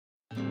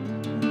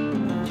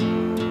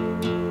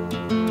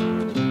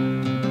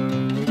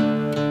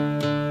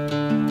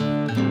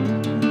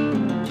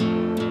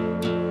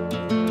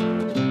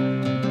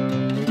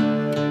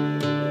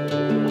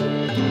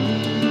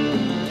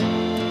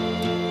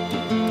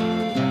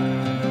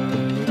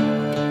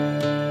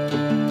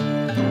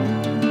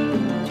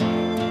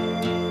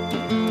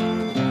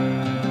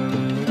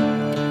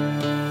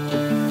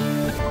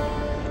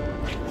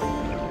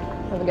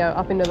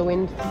up into the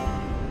wind.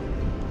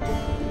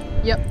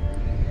 Yep.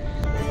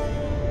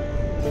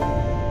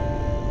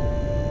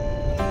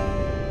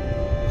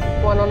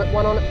 One on it,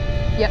 one on it.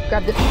 Yep,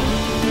 grabbed it.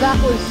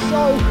 That was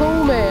so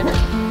cool, man.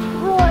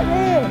 Right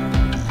there.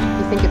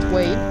 You think it's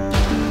weed,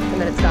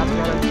 and then it starts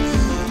running.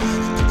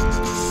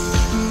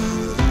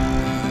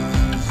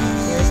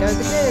 Here it goes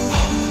again.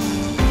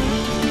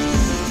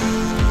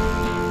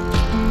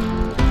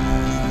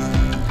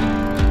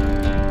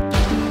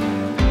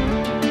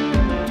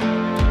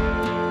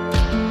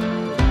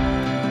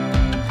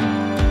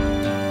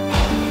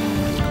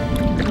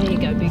 There you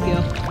go, big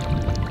girl.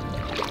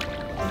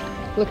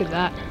 Look at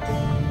that.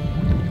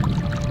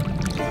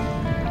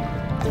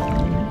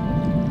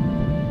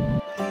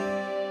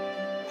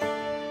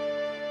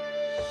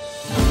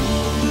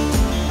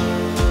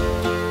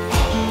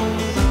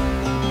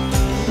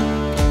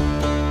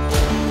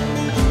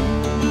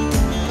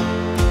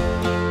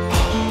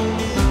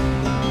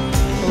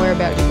 We're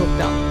about to be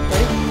hooked up.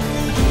 Ready?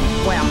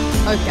 Wow,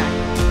 okay.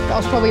 That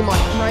was probably my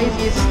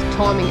craziest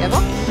timing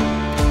ever.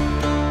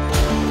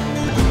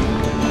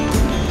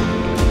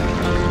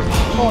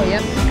 Oh,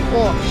 yep.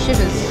 Oh,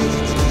 shivers.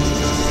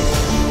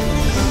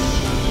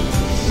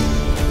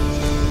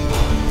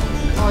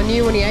 Oh, I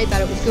knew when he ate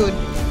that it was good.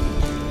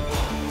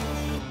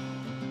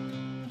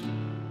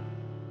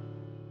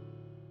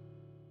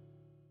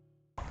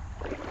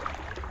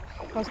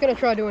 I was going to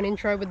try to do an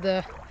intro with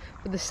the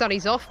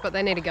studies off, but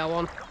they need to go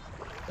on.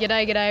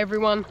 G'day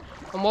everyone,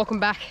 and welcome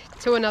back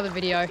to another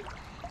video.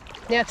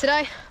 Now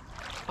today,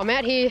 I'm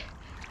out here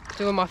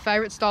doing my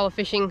favourite style of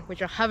fishing,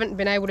 which I haven't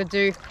been able to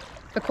do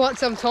for quite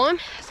some time,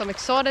 so I'm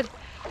excited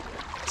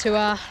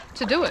to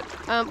do it.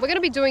 We're going to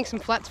be doing some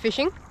flats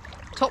fishing,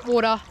 top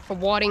water for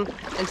whiting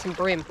and some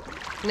bream.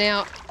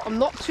 Now, I'm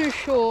not too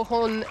sure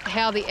on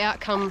how the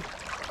outcome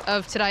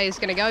of today is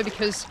going to go,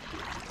 because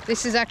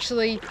this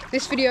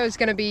video is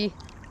going to be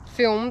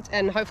filmed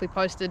and hopefully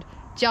posted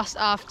just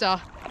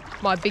after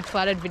my big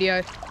flathead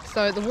video.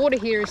 So the water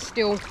here is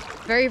still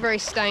very, very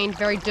stained,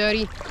 very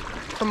dirty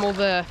from all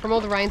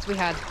the rains we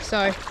had. So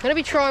I'm going to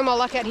be trying my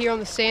luck out here on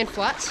the sand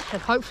flats,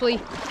 and hopefully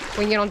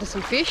we can get onto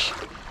some fish.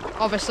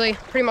 Obviously,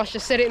 pretty much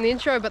just said it in the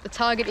intro, but the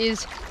target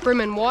is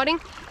bream and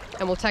whiting,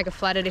 and we'll take a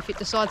flathead if it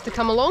decides to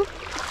come along.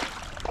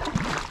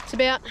 It's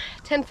about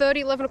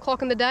 10:30, 11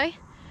 o'clock in the day.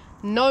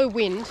 No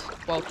wind.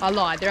 Well, I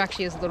lied, there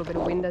actually is a little bit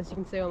of wind, as you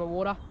can see on the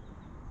water,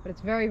 but it's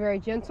very, very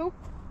gentle.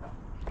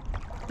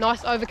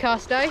 Nice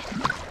overcast day,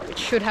 which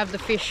should have the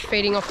fish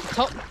feeding off the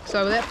top.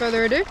 So without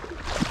further ado,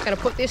 I'm going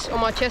to put this on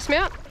my chest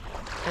mount,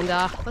 and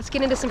let's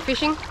get into some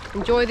fishing.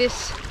 Enjoy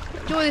this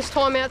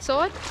time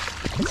outside,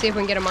 and see if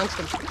we can get amongst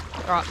them.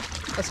 All right,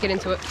 let's get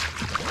into it.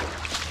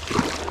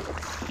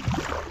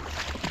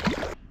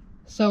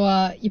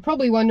 So you're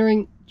probably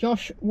wondering,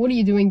 Josh, what are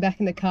you doing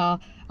back in the car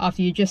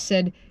after you just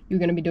said you were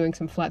going to be doing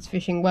some flats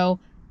fishing? Well,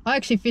 I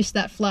actually fished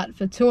that flat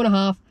for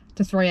 2.5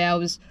 to 3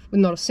 hours with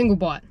not a single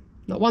bite,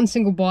 not one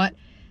single bite,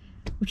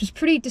 which is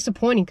pretty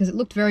disappointing because it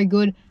looked very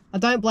good. I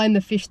don't blame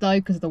the fish though,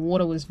 because the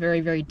water was very,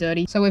 very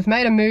dirty. So we've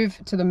made a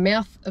move to the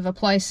mouth of a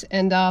place,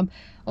 and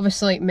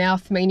obviously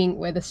mouth meaning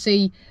where the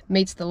sea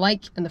meets the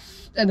lake and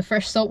the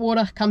fresh salt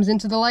water comes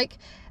into the lake.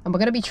 And we're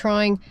going to be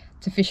trying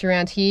to fish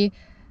around here,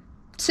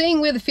 seeing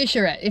where the fish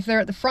are at, if they're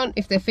at the front,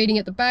 if they're feeding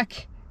at the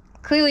back.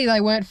 Clearly they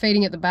weren't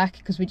feeding at the back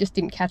because we just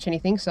didn't catch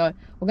anything, so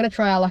we're going to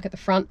try our luck at the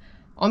front.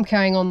 I'm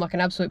carrying on like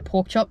an absolute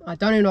pork chop. I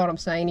don't even know what I'm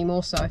saying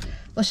anymore, so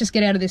let's just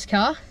get out of this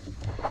car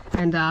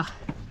and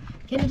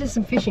get into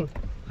some fishing.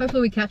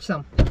 Hopefully we catch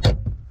some.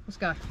 Let's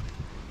go.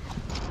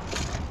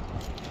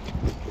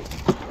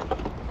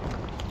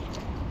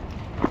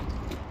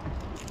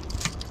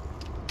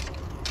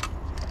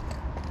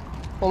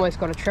 Almost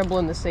got a treble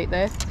in the seat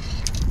there.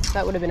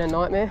 That would have been a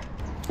nightmare.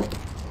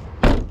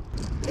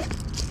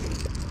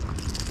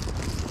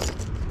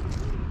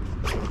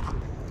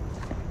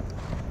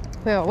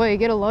 Well, you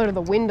get a load of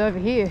the wind over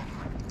here.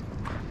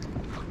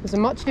 There's a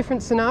much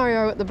different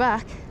scenario at the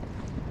back.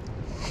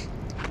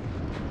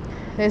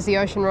 There's the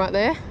ocean right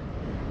there.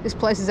 This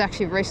place has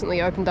actually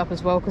recently opened up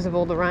as well because of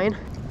all the rain.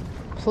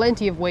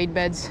 Plenty of weed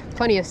beds,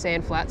 plenty of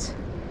sand flats.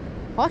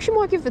 I actually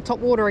might give the top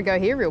water a go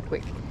here real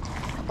quick.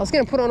 I was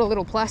going to put on a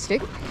little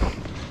plastic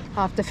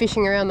after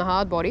fishing around the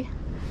hard body.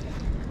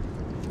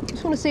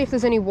 Just want to see if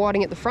there's any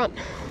whiting at the front.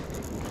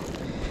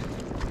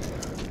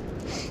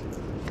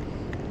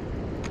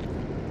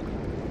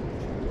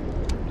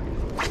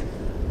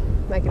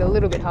 Make it a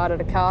little bit harder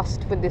to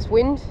cast with this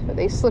wind, but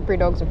these slippery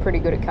dogs are pretty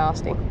good at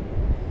casting.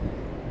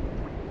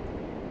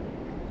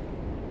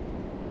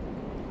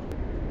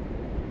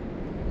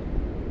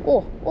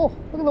 Oh,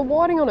 look at the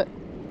whiting on it.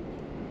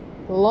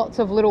 Lots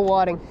of little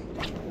whiting.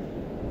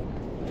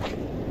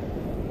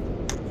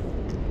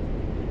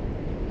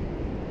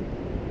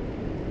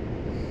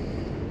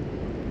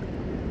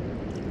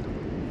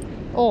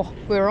 Oh,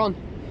 we're on.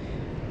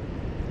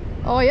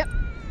 Oh, yep,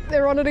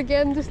 they're on it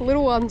again, just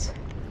little ones.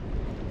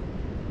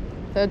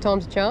 Third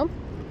time's a charm.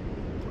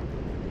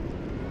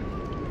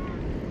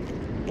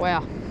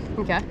 Wow,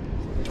 okay.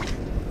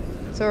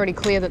 It's already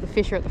clear that the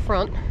fish are at the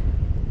front.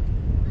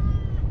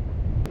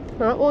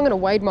 Alright, well I'm going to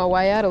wade my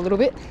way out a little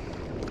bit.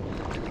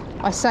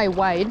 I say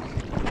wade,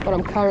 but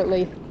I'm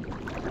currently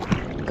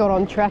got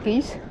on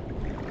trackies.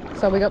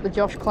 So we got the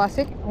Josh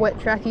Classic wet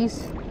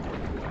trackies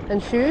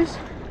and shoes.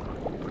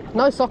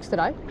 No socks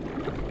today,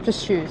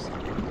 just shoes.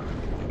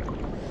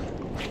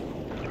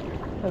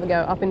 There we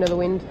go, up into the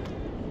wind.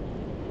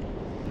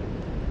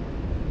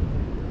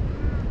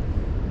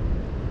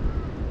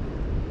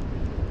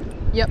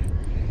 Yep,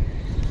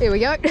 here we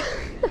go.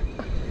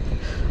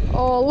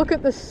 Oh, look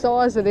at the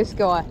size of this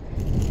guy.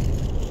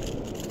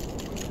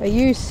 Are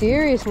you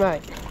serious,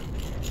 mate?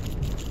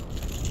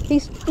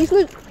 He's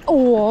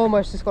oh, I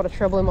almost just got a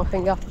treble in my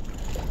finger.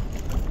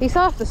 He's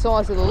half the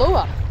size of the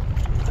lure.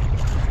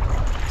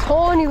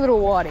 Tiny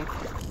little whiting.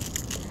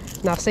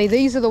 Now see,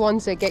 these are the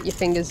ones that get your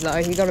fingers though.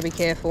 You got to be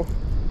careful.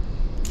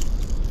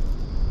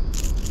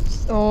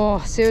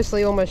 Oh,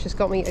 seriously, almost just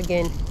got me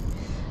again.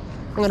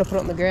 I'm going to put it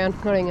on the ground,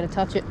 not even going to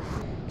touch it.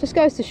 Just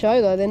goes to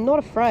show though, they're not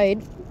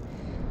afraid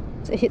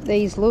to hit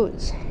these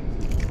lures.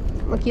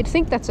 Like, you'd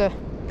think that's a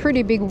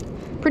pretty big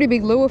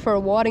lure for a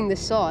whiting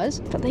this size,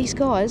 but these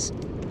guys,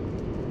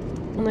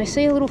 when they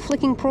see a little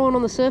flicking prawn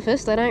on the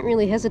surface, they don't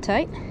really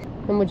hesitate.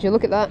 And would you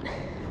look at that?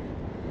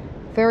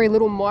 Very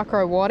little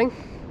micro whiting,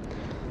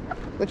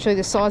 literally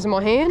the size of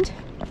my hand.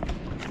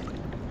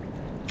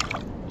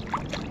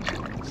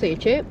 See you,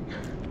 champ.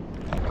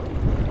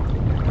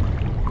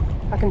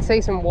 I can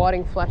see some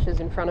whiting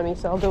flashes in front of me,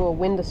 so I'll do a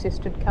wind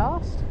assisted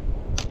cast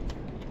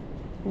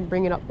and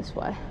bring it up this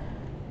way.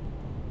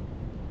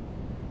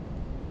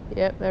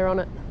 Yep, they're on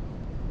it.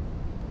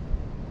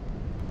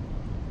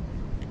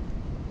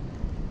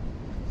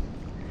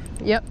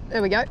 Yep,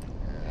 there we go.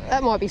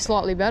 That might be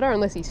slightly better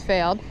unless he's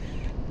fouled.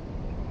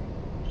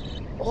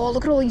 Oh,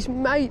 look at all these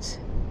mates.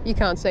 You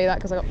can't see that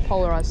because I got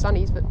polarized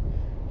sunnies, but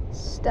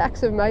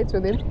stacks of mates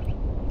with him.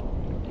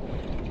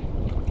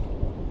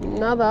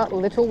 Another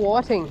little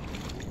whiting.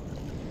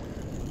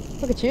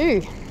 Look at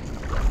you.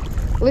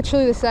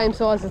 Literally the same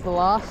size as the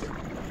last.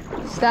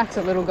 Stacks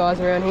of little guys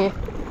around here.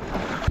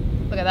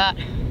 Look at that.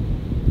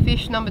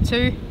 Fish number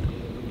 2.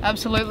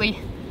 Absolutely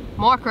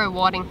micro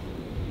whiting.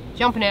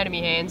 Jumping out of my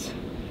hands.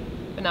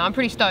 But no, I'm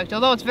pretty stoked.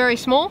 Although it's very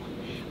small,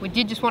 we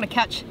did just want to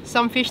catch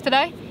some fish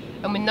today.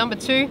 And with number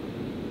 2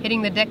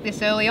 hitting the deck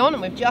this early on,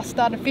 and we've just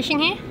started fishing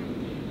here,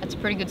 that's a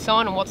pretty good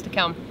sign on what's to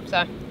come.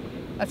 So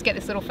let's get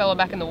this little fella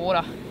back in the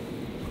water.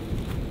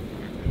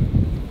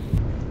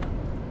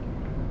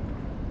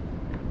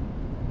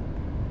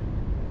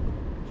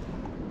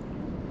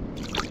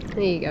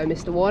 There you go,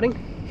 Mr. Whiting.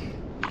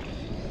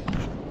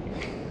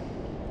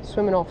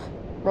 Swimming off,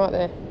 right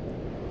there.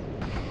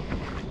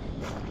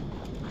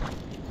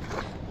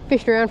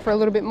 Fished around for a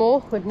little bit more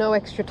with no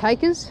extra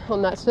takers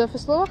on that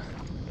surface lure.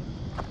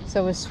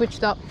 So we've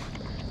switched up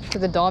to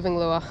the diving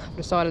lure I've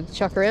decided to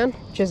chuck around,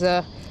 which is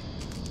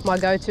my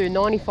go-to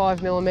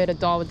 95mm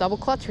Daiwa double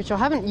clutch, which I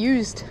haven't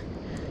used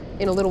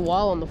in a little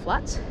while on the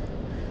flats.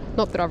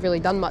 Not that I've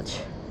really done much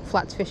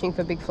flats fishing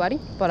for big flatty,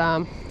 but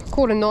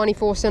caught a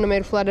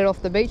 94cm flathead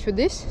off the beach with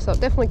this, so it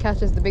definitely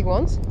catches the big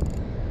ones.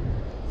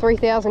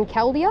 3000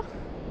 Caldia,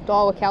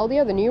 Daiwa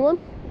Caldia, the new one,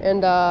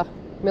 and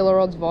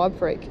Millerods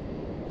Vibefreak.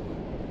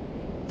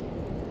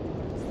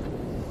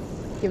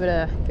 Give it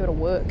a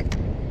work.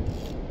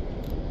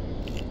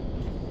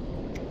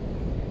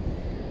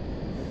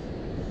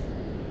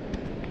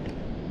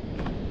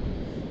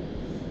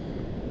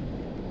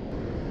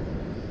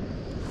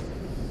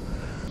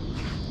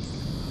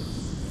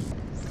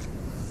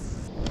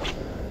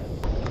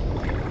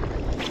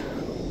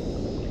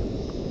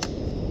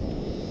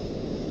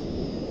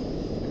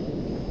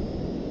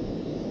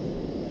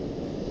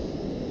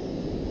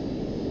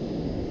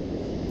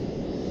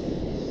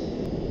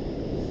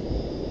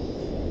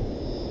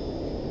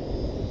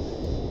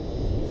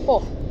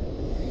 Oh,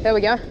 there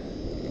we go.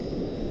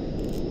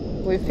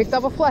 We've picked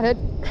up a flathead.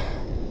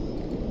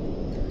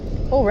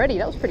 Already,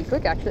 that was pretty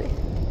quick actually.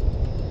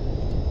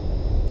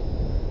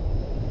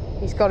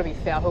 He's got to be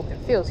foul hooked. It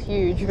feels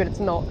huge, but it's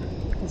not.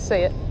 You can see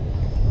it.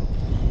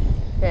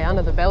 Yeah,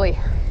 under the belly.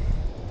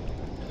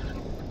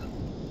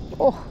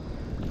 Oh,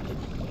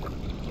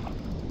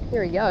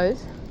 here he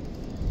goes.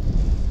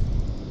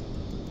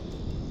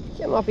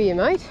 Get him up here,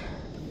 mate.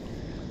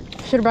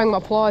 Should have brought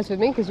my pliers with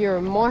me because you're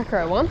a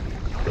micro one.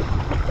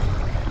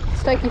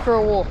 Let's take you for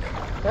a walk,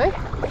 eh?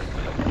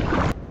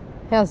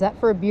 How's that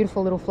for a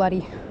beautiful little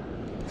flatty?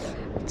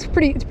 It's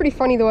pretty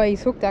funny the way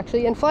he's hooked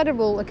actually, and flathead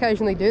will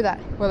occasionally do that,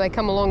 where they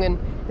come along and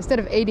instead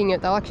of eating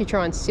it, they'll actually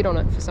try and sit on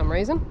it for some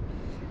reason.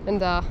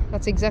 And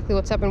that's exactly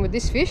what's happened with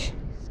this fish.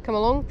 He's come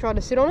along, tried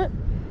to sit on it,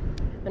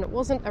 and it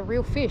wasn't a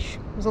real fish,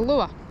 it was a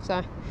lure.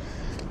 So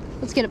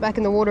let's get it back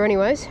in the water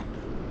anyways.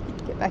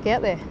 Get back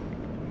out there.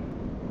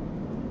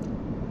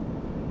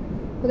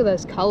 Look at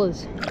those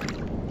colours.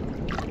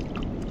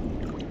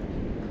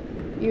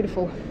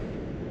 Beautiful.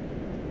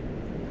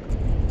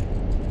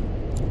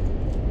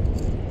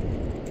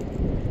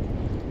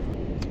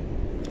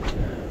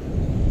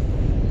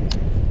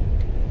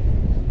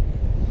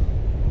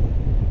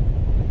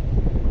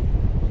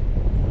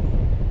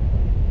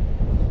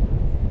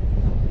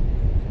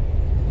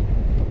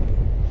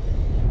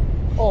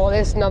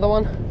 There's another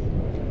one.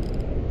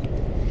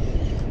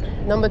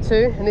 Number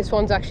 2, and this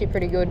one's actually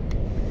pretty good.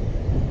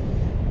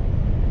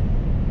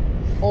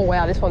 Oh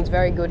wow, this one's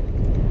very good.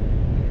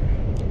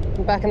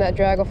 I'm backing that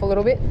drag off a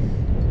little bit.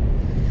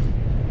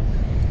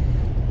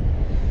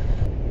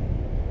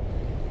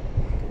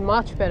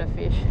 Much better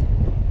fish.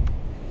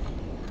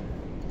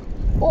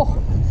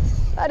 Oh,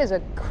 that is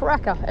a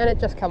cracker, and it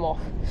just come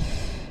off.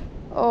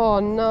 Oh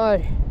no.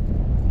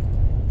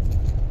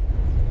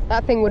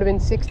 That thing would have been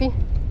 60.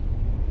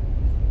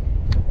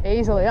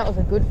 Easily, that was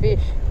a good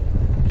fish.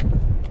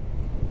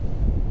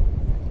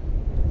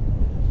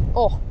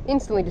 Oh,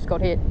 instantly just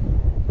got hit.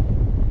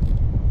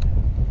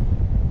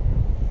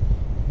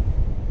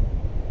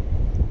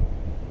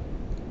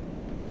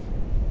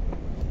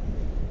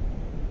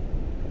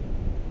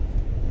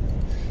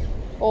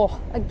 Oh,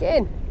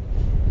 again.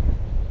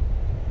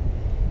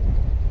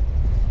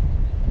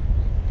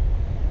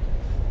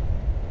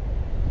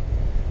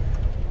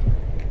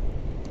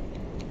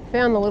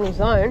 Found the little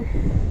zone.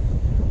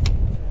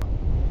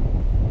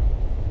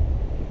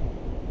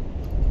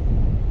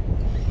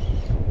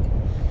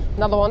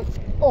 Another one.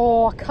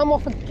 Oh, come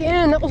off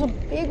again. That was a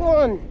big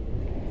one.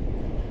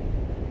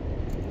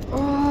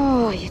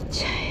 Oh, you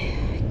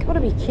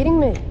gotta be kidding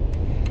me.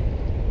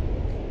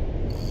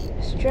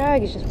 This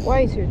drag is just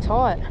way too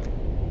tight.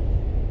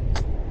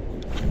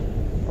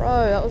 Bro,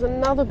 that was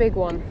another big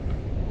one.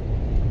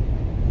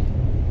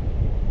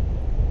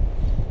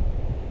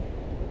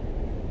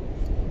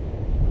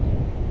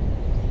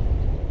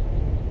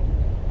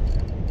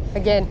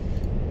 Again.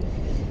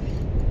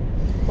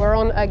 We're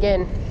on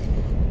again.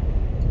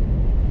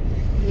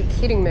 You're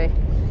kidding me.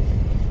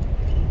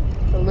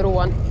 A little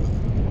one.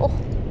 Oh.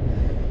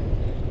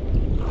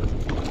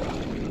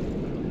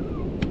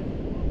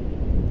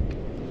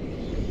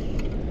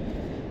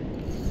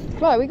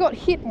 Right, we got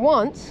hit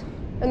once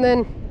and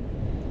then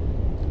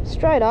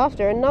straight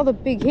after another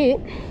big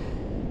hit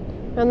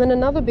and then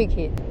another big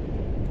hit.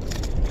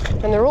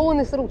 And they're all in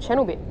this little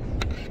channel bit.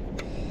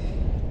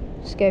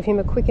 Just gave him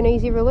a quick and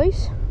easy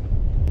release.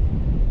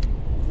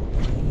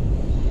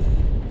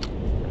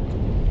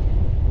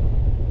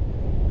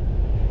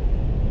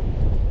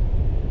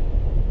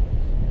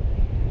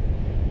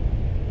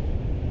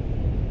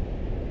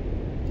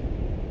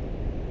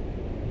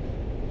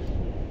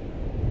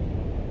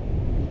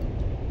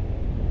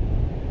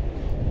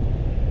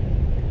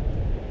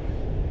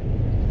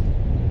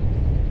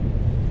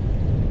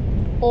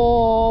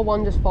 Oh,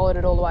 one just followed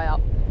it all the way up.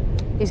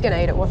 He's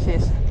gonna eat it, watch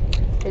this.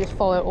 He just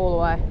followed it all the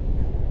way.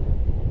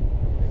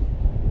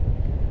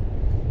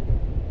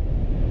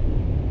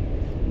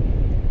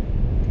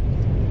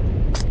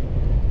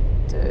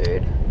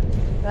 Dude,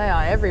 they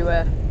are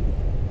everywhere.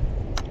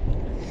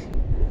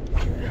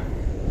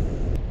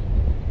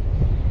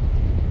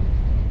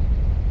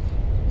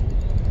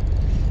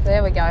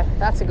 There we go,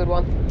 that's a good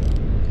one.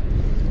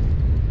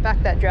 Back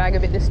that drag a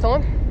bit this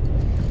time.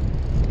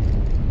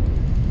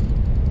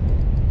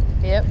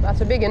 Yep, that's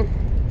a big one.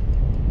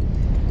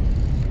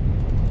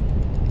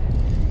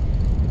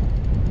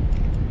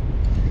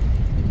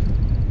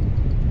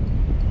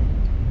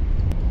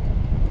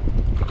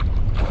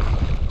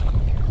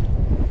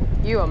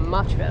 You are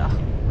much better.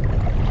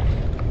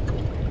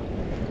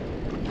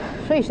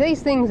 Sheesh,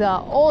 these things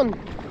are on.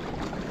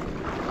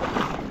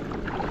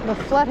 The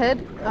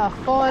flathead are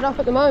fired up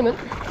at the moment.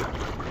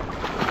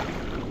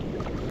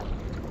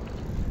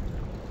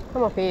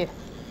 Come up here.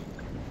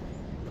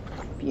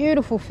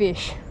 Beautiful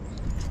fish.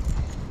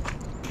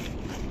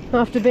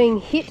 After being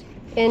hit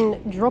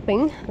and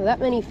dropping that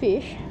many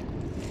fish,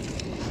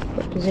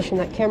 let's position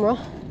that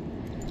camera.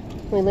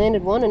 We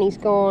landed one and he's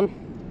gone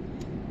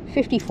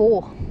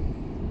 54.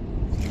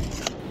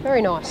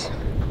 Very nice.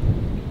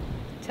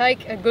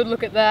 Take a good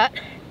look at that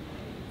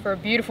for a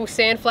beautiful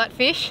sand flat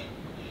fish.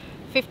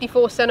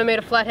 54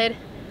 centimetre flathead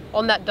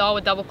on that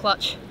Daiwa double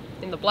clutch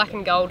in the black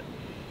and gold.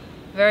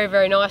 Very,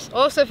 very nice. I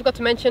also forgot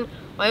to mention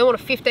I am on a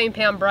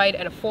 15-pound braid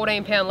and a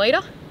 14-pound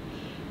leader.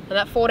 And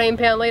that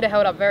 14-pound leader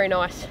held up very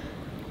nice.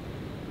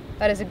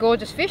 That is a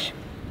gorgeous fish.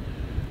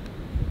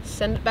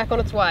 Send it back on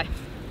its way.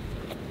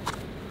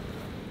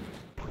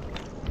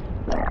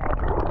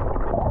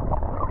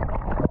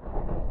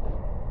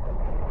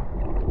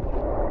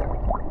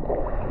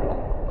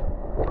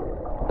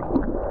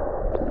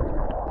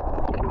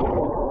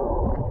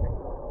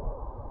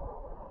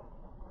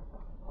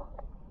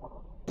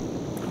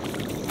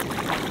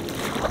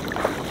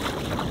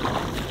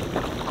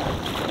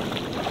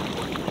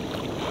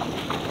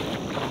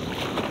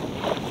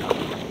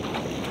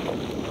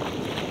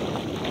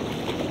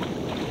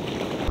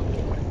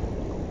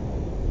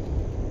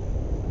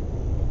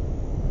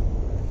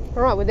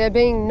 Alright, with there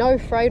being no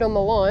freight on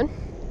the line,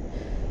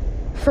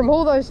 from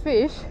all those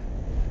fish,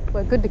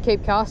 we're good to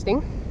keep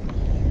casting.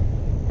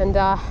 And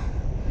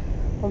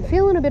I'm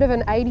feeling a bit of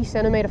an 80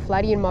 centimetre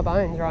flatty in my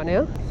bones right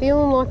now.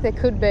 Feeling like there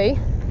could be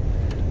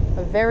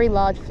a very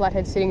large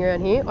flathead sitting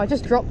around here. I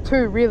just dropped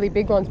two really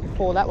big ones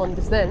before that one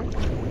just then.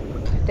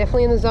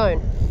 Definitely in the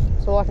zone,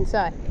 that's all I can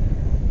say.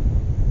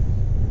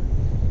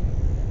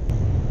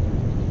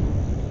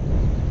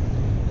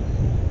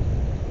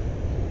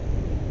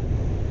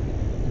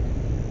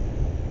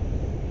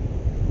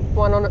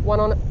 One on it, one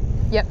on it.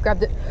 Yep,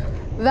 grabbed it.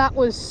 That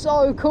was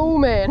so cool,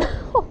 man.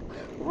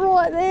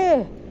 Right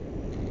there.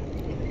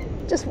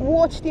 Just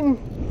watched him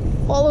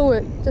follow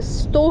it,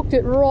 just stalked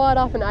it right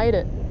up and ate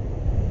it.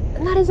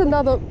 And that is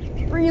another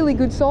really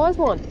good size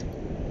one.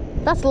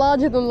 That's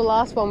larger than the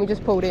last one we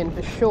just pulled in,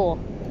 for sure.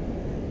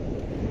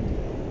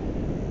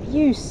 Are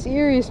you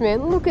serious,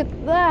 man? Look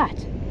at that.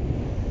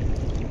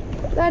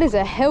 That is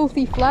a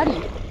healthy flatty.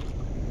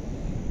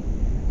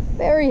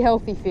 Very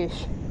healthy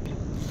fish.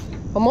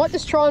 I might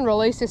just try and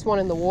release this one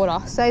in the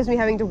water. Saves me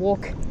having to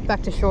walk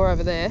back to shore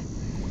over there.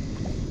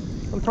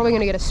 I'm probably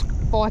going to get a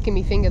spike in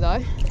my finger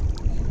though.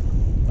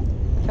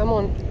 Come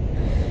on.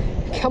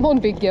 Come on,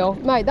 big girl.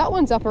 Mate, that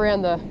one's up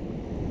around the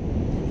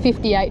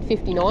 58,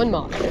 59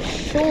 mark for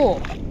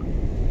sure.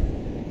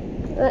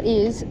 That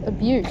is a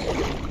beaut.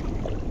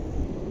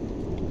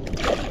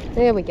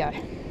 There we go.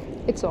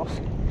 It's off.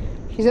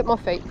 She's at my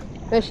feet.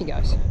 There she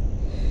goes.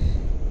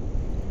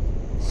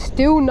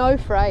 Still no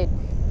frayed.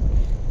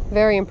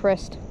 Very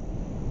impressed.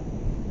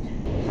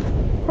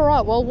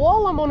 Alright, well,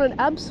 while I'm on an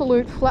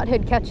absolute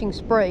flathead catching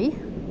spree,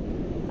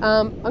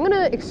 I'm going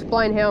to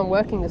explain how I'm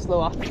working this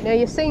lure. Now,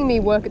 you're seeing me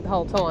work it the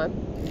whole time,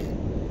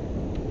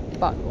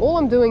 but all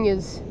I'm doing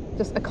is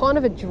just a kind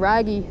of a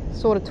draggy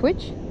sort of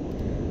twitch.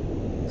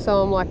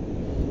 So I'm like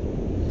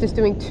just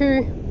doing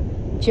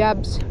 2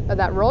 jabs of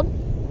that rod,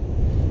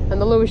 and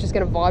the lure's just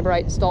going to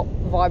vibrate, stop,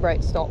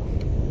 vibrate, stop.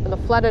 And the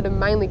flathead are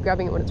mainly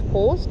grabbing it when it's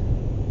paused.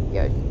 You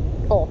go,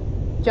 oh,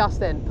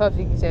 just then,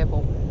 perfect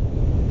example.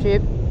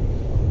 Jib,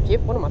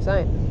 jib, what am I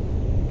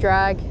saying?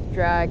 Drag,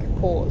 drag,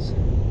 pause.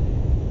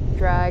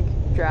 Drag,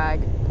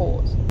 drag,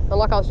 pause. And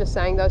like I was just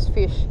saying, those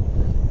fish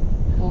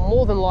will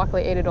more than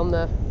likely eat it on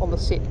the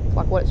sit,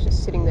 like what it's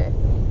just sitting there.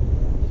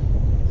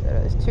 So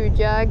there's 2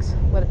 jags,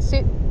 let it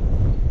sit,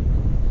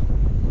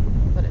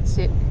 let it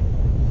sit.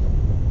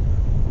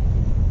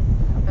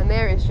 And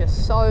there is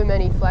just so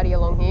many flatty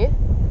along here.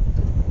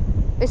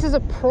 This is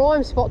a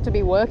prime spot to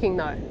be working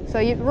though.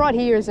 So right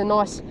here is a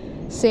nice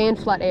sand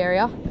flat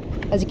area.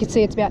 As you can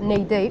see, it's about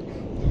knee deep.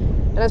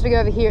 And as we go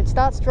over here, it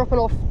starts dropping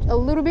off a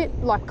little bit,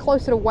 like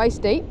closer to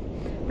waist deep,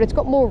 but it's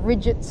got more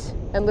ridgets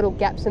and little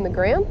gaps in the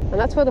ground. And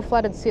that's where the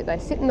flatheads sit. They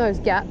sit in those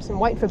gaps and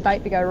wait for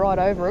bait to go right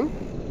over them.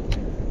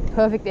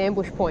 Perfect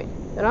ambush point.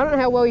 And I don't know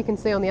how well you can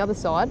see on the other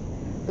side,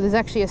 but there's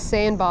actually a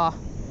sandbar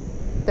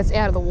that's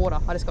out of the water.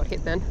 I just got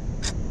hit then.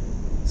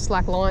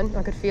 Slack line,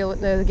 I could feel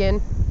it there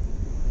again.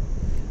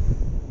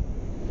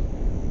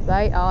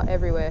 They are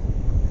everywhere.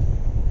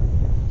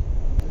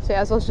 So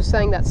as I was just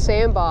saying, that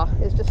sandbar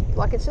is just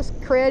like, it's just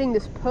creating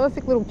this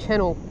perfect little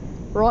channel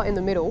right in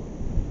the middle.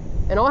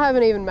 And I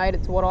haven't even made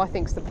it to what I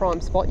think is the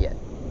prime spot yet.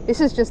 This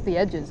is just the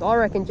edges. I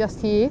reckon just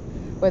here,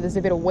 where there's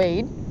a bit of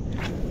weed,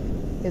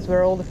 is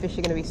where all the fish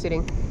are going to be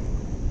sitting.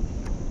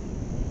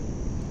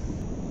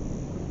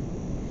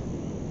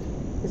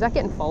 Is that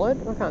getting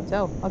followed? I can't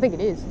tell. I think it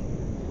is.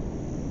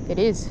 It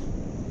is.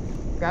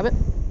 Grab it.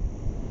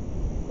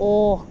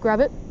 Oh, grab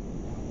it.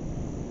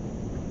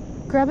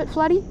 Grab it,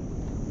 flatty.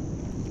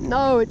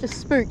 No, it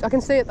just spooked. I can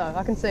see it though.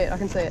 I can see it. I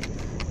can see it.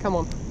 Come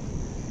on.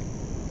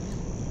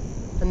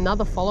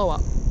 Another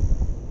follow-up.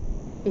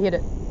 He hit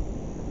it.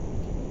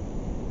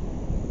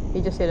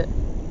 He just hit it.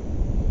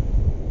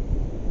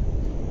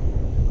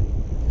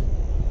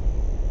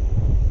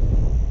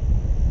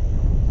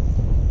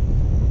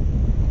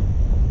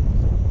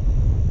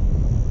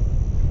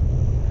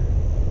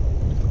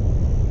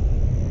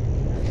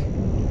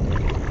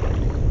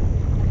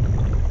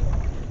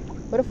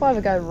 What if I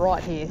ever go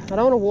right here? I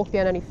don't want to walk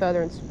down any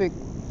further and spook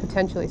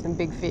potentially some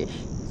big fish.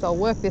 So I'll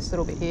work this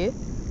little bit here,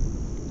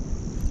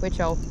 which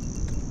I'll,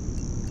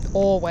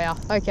 oh wow,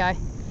 okay.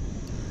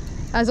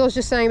 As I was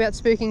just saying about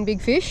spooking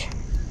big fish,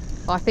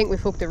 I think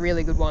we've hooked a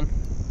really good one.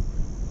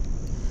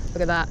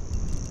 Look at that.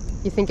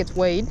 You think it's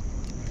weed,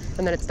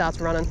 and then it starts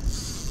running.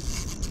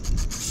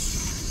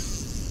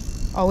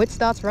 Oh, it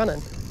starts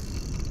running.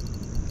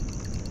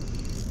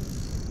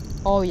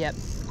 Oh yep,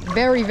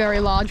 very,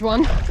 very large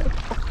one.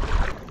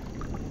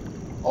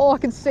 Oh, I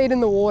can see it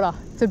in the water.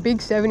 It's a big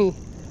 70.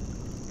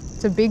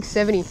 It's a big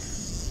 70.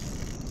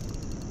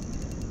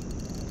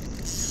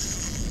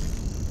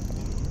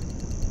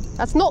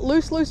 That's not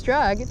loose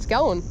drag, it's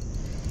going.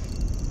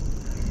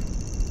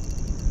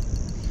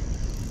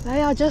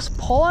 They are just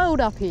piled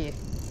up here.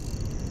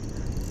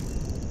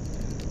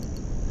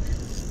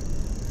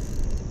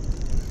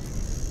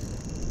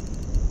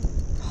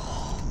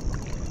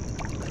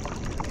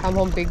 Come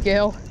on, big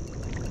girl.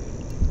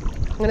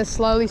 I'm gonna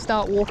slowly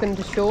start walking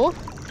to shore,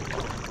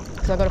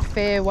 because I've got a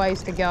fair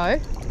ways to go.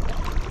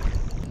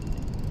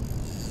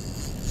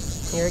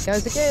 Here it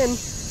goes again.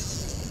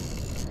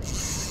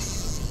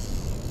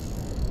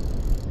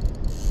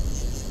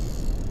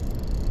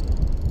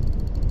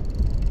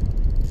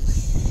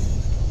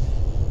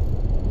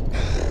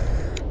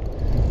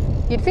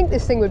 You'd think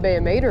this thing would be a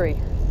meatery.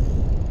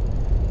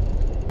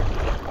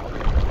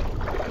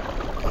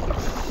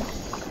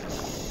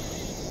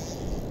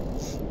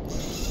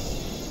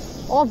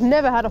 I've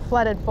never had a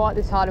flathead fight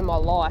this hard in my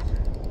life.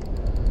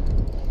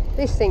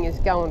 This thing is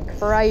going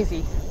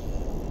crazy.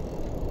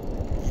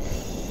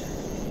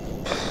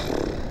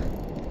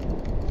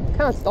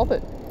 can't stop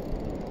it.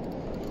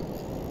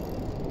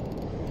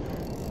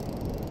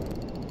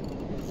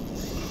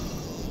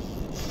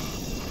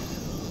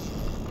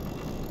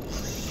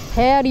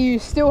 How do you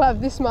still have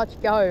this much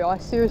go? I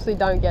seriously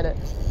don't get it.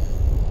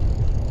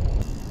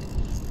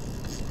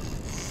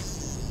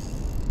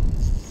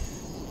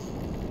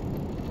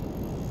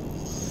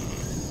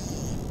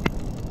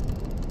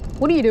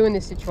 What do you do in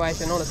this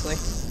situation, honestly?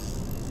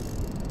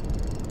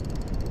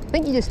 I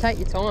think you just take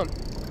your time.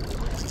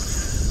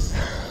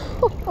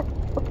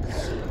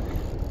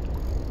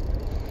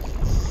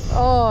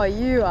 Oh,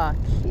 you are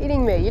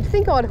kidding me. You'd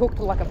think I'd hooked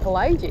like a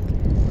pelagic.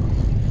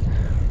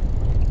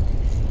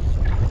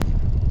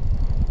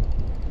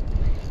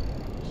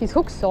 She's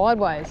hooked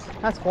sideways,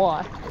 that's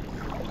why.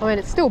 I mean,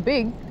 it's still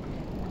big.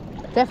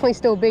 Definitely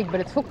still big, but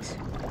it's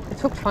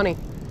hooked funny.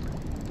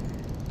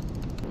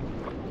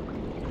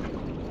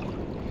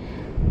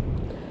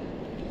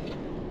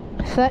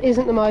 That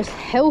isn't the most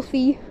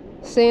healthy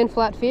sand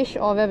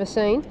flatfish I've ever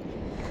seen.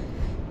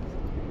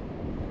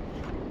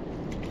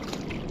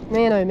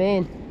 Man, oh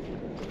man.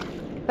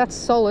 That's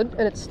solid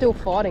and it's still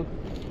fighting.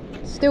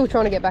 Still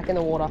trying to get back in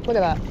the water. Look at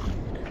that.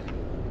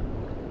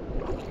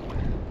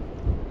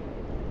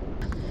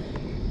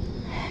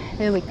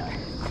 There we go.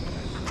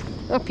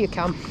 Up you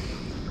come.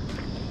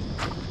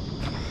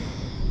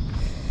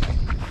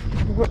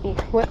 Let me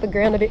wet the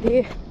ground a bit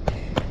here.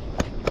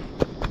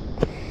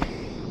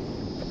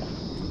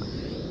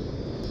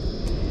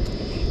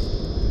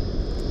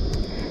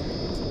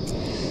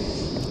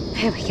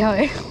 There we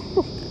go.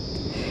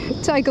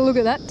 Take a look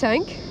at that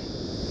tank.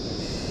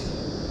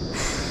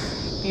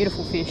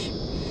 Beautiful fish.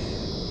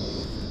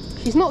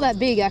 She's not that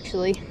big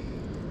actually.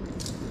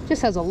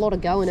 Just has a lot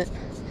of go in it.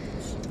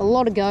 A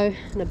lot of go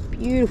and a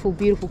beautiful,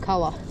 beautiful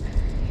colour.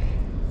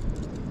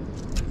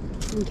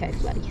 Okay,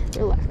 Flatty,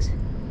 relax.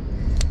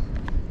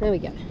 There we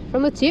go.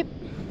 From the tip.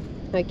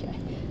 Okay,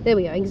 there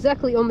we go.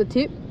 Exactly on the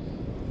tip.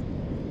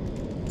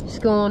 It's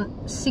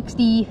gone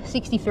 60,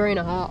 63 and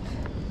a half.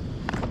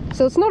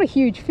 So it's not a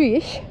huge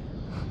fish.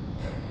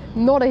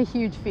 Not a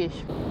huge fish.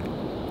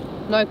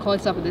 No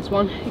close up of this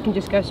one. You can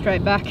just go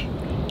straight back.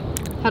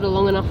 Had a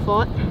long enough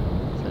fight,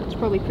 so it's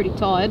probably pretty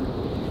tired.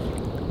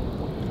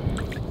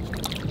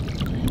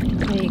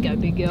 There you go,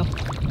 big girl.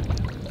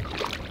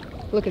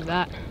 Look at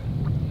that.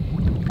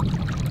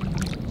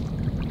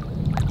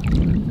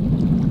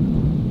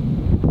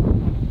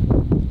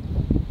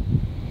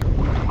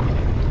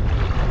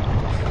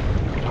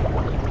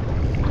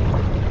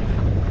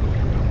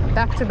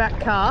 Back-to-back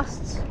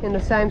casts in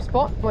the same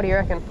spot. What do you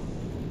reckon?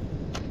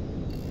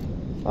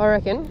 I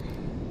reckon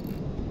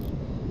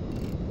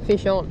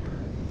fish on.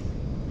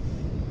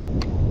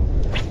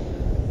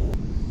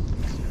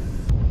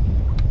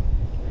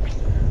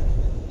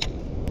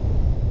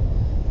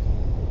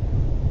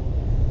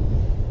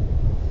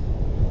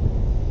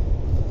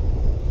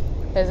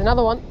 There's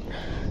another one.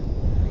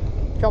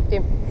 Dropped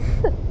him.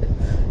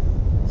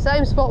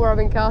 Same spot where I've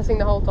been casting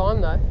the whole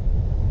time though.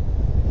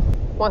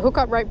 My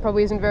hookup rate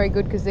probably isn't very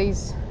good because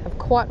these have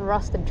quite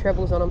rusted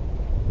trebles on them.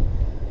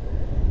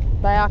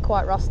 They are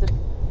quite rusted.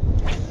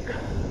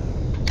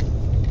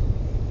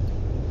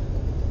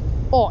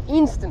 Oh,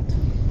 instant.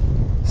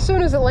 As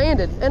soon as it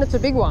landed, and it's a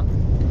big one.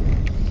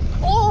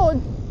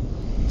 Oh,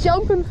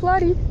 jumping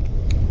Flatty.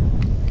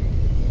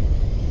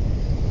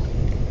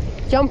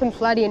 Jumping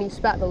Flatty and he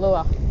spat the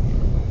lure.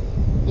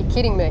 You're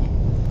kidding me.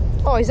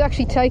 Oh, he's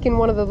actually taken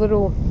one of the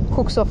little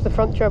hooks off the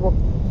front treble.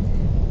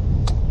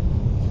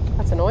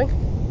 That's annoying.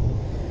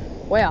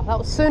 Wow, that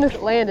was as soon as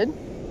it landed,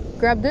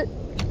 grabbed it,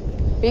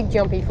 big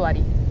jumpy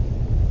Flatty.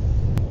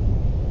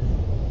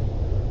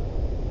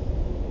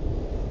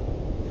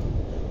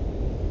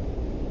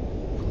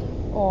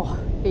 Oh,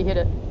 he hit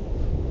it.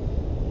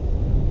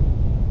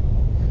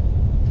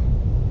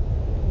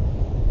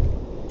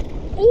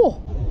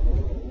 Oh!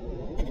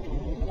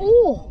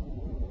 Oh!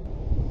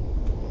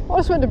 I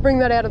just went to bring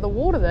that out of the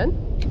water then.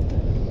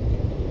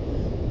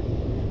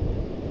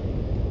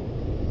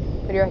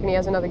 Do you reckon he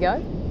has another go?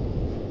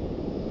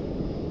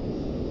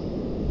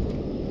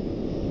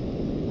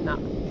 No.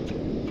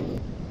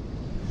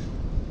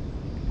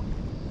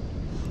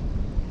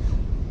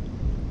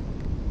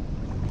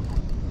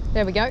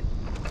 There we go.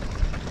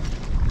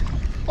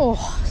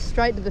 Oh,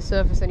 straight to the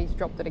surface and he's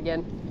dropped it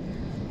again.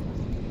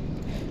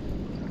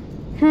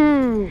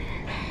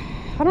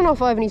 I don't know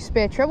if I have any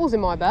spare trebles in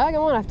my bag. I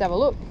might have to have a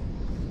look.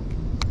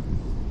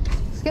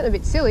 It's getting a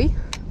bit silly.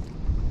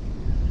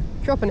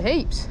 Dropping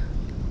heaps.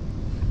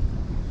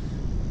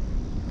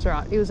 It's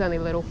alright, it was only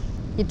little.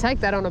 You'd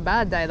take that on a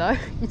bad day though.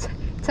 You'd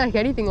take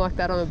anything like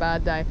that on a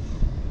bad day.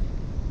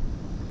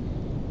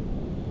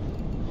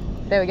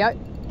 There we go.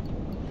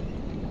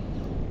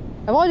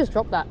 Have I just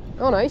dropped that?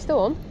 Oh no, he's still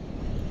on.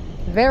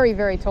 Very,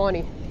 very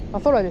tiny. I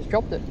thought I just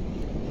dropped it.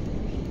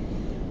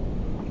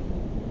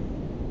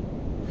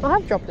 I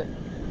have dropped it.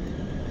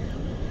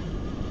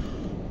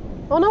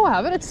 Oh no, I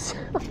haven't.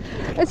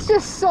 It's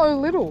just so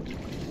little.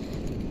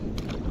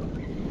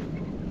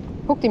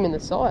 Hooked him in the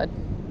side.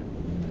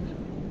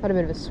 Had a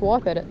bit of a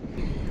swipe at it.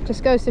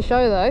 Just goes to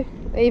show though,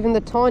 even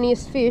the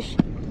tiniest fish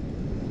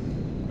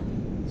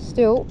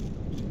Still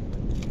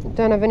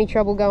don't have any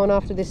trouble going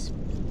after this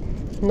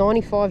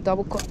 95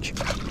 double clutch.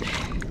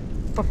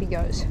 Off he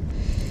goes.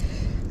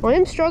 I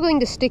am struggling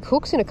to stick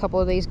hooks in a couple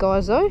of these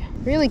guys though.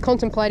 Really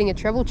contemplating a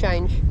treble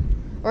change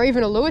or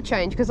even a lure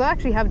change, because I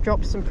actually have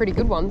dropped some pretty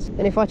good ones.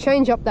 And if I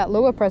change up that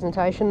lure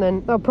presentation,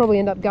 then I'll probably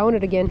end up going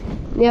it again.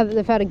 Now that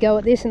they've had a go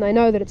at this and they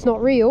know that it's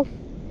not real,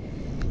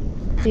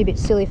 it'd be a bit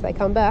silly if they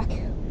come back.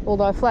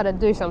 Although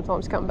flathead do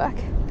sometimes come back.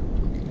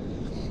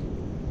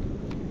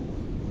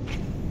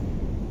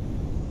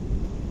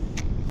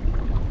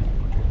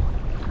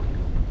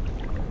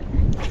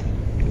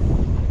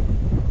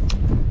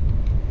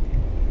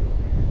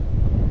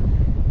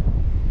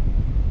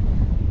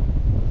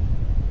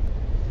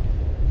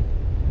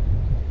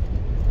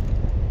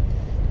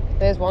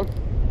 There's one.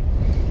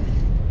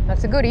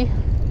 That's a goodie.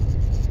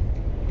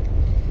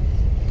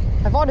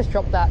 Have I just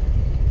dropped that?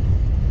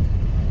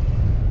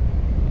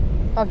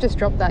 I've just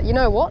dropped that. You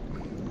know what?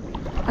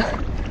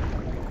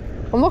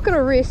 I'm not going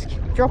to risk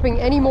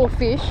dropping any more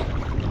fish.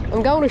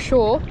 I'm going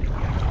ashore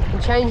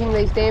and changing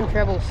these damn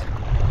trebles.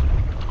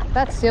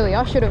 That's silly.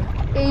 I should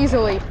have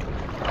easily...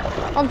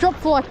 I've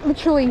dropped like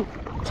literally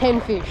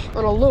 10 fish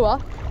on a lure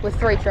with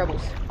 3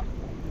 trebles.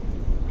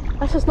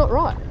 That's just not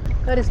right.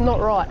 That is not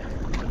right.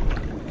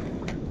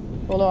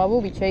 Although I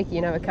will be cheeky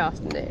and have a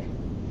cast in there.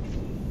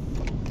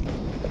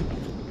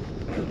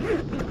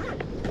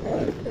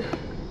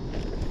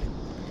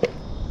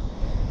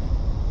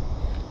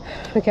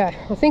 Okay,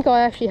 I think I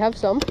actually have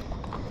some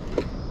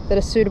that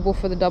are suitable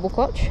for the double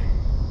clutch.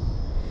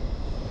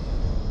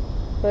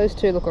 Those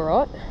two look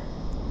alright.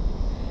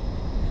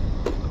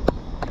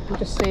 We'll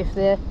just see if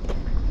they're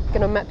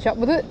going to match up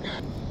with it.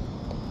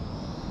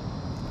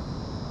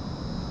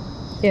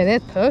 Yeah, they're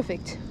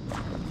perfect.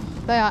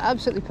 They are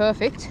absolutely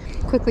perfect.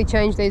 Quickly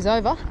change these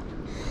over.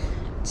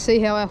 See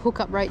how our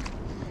hookup rate,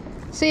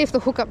 see if the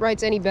hookup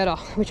rate's any better,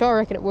 which I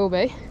reckon it will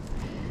be,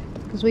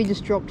 because we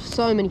just dropped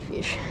so many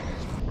fish.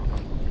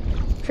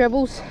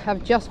 Trebles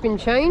have just been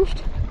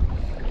changed,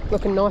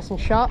 looking nice and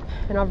sharp,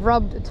 and I've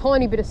rubbed a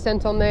tiny bit of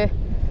scent on there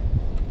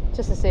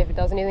just to see if it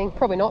does anything.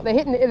 Probably not. They're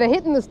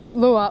hitting this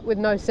lure with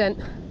no scent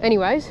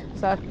anyways,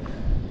 so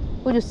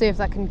we'll just see if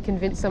that can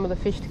convince some of the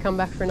fish to come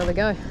back for another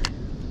go.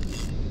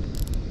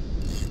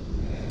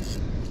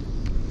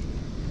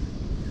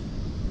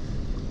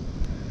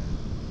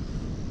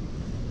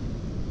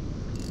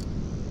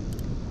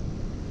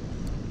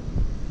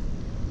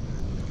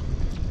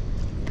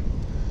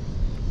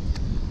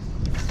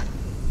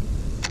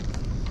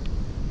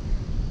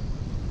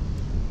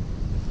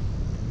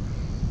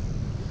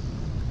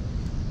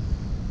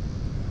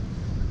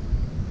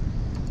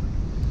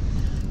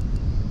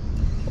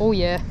 Oh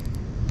yeah,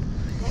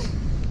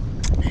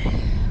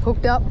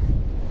 hooked up,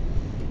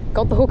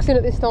 got the hooks in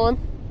it this time.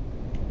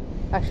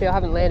 Actually, I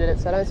haven't landed it,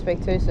 so don't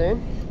speak too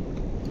soon.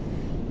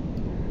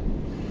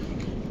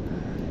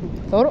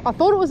 I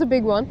thought it was a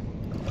big one,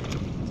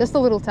 just a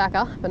little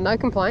tacker, but no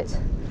complaints.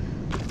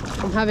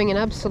 I'm having an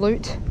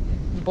absolute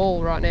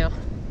ball right now.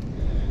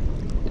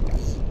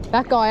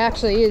 That guy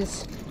actually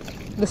is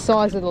the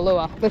size of the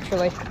lure,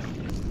 literally.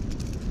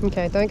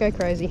 Okay, don't go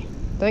crazy,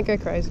 don't go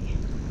crazy.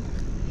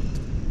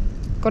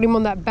 Got him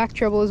on that back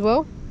treble as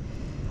well.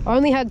 I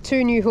only had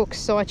 2 new hooks,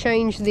 so I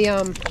changed the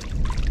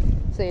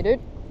see dude,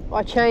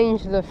 I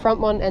changed the front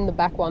one and the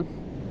back one.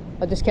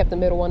 I just kept the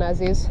middle one as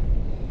is.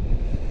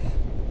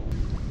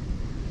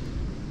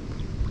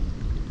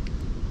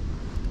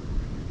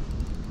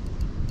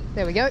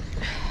 There we go.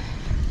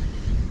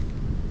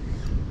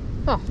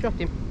 Oh, dropped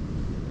him.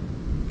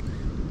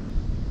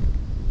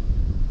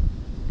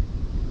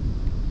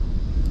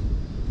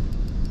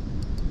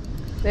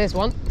 There's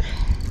one.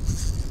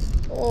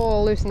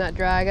 Oh, loosen that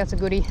drag, that's a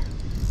goodie.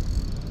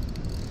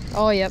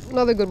 Oh yep,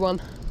 another good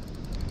one.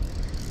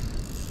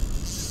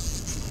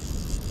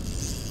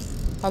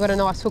 I've got a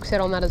nice hook set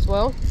on that as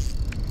well.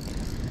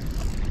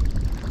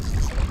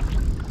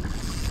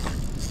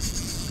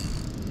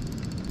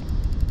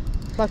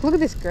 Like, look at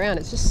this ground,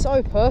 it's just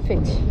so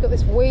perfect. You've got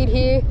this weed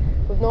here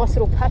with nice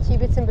little patchy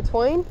bits in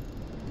between.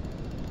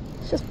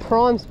 It's just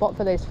prime spot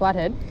for these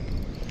flathead.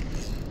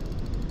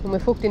 And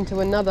we've hooked into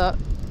another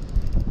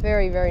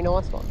very, very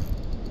nice one.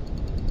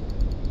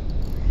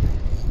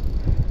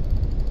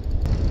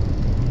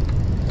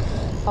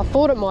 I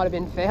thought it might have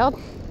been fouled.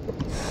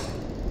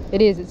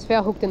 It is, it's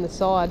foul hooked in the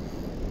side.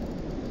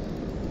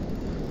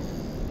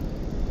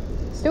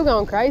 Still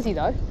going crazy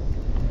though.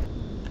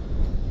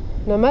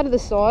 No matter the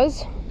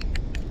size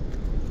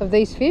of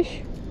these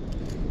fish,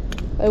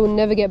 they will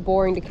never get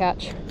boring to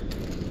catch.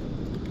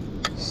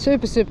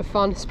 Super, super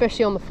fun,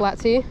 especially on the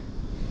flats here.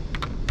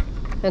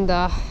 And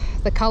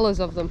the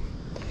colours of them.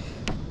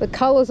 The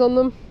colours on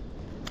them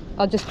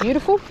are just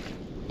beautiful.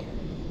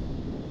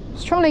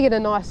 Just trying to get a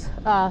nice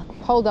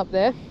hold up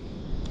there,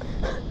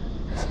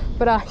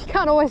 but you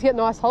can't always get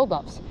nice hold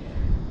ups,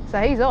 so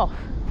he's off.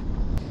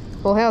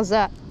 Well, how's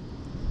that?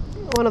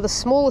 One of the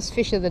smallest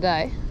fish of the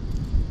day.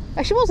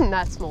 Actually, it wasn't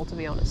that small, to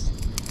be honest.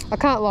 I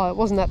can't lie, it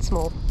wasn't that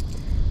small.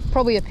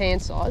 Probably a pan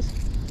size,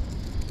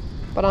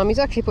 but he's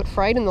actually put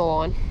freight in the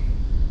line.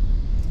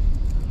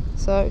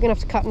 So we're gonna have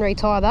to cut and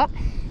retie that.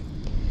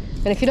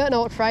 And if you don't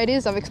know what frayed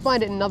is, I've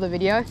explained it in another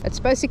video. It's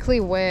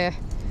basically where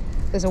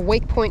there's a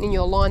weak point in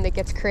your line that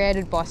gets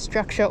created by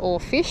structure or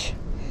fish,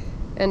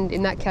 and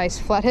in that case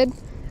flathead.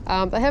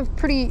 They have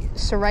pretty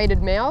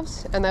serrated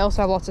mouths, and they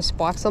also have lots of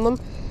spikes on them.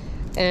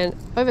 And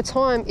over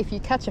time, if you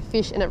catch a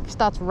fish and it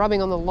starts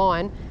rubbing on the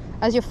line,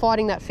 as you're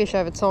fighting that fish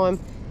over time,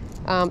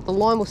 the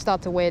line will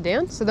start to wear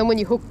down. So then when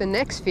you hook the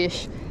next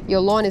fish, your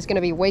line is going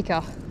to be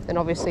weaker than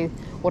obviously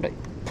what it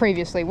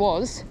previously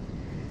was.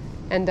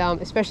 And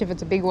especially if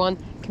it's a big one,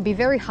 it can be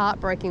very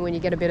heartbreaking when you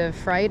get a bit of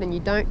frayed and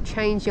you don't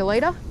change your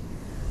leader,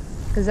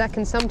 because that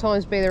can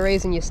sometimes be the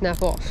reason you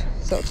snap off.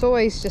 So it's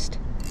always just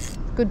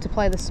good to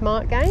play the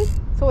smart game.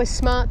 It's always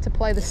smart to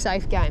play the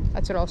safe game.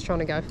 That's what I was trying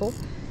to go for.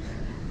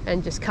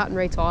 And just cut and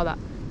retie that.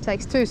 It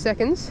takes 2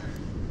 seconds,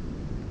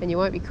 and you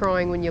won't be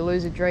crying when you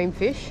lose a dream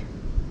fish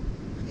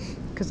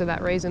because of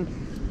that reason.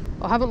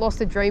 I haven't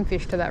lost a dream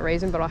fish to that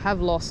reason, but I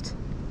have lost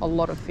a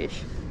lot of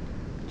fish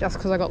just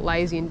because I got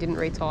lazy and didn't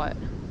retie it.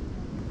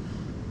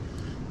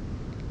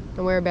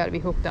 And we're about to be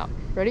hooked up.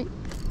 Ready?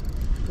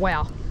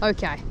 Wow,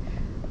 okay.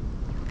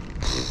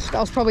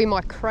 That was probably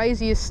my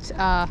craziest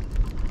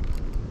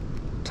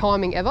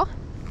timing ever.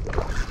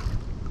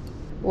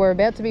 We're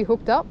about to be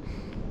hooked up.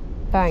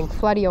 Bang,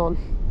 flatty on.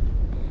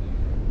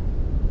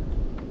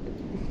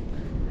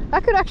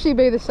 That could actually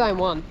be the same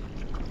one.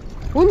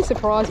 Wouldn't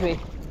surprise me.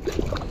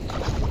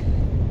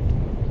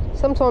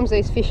 Sometimes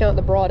these fish aren't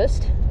the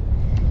brightest.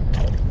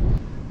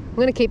 I'm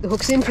gonna keep the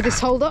hooks in for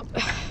this hold up.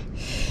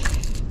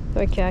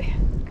 Okay.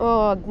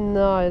 Oh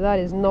no, that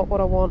is not what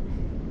I want.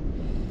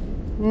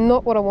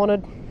 Not what I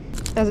wanted.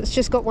 As it's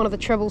just got one of the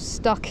trebles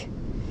stuck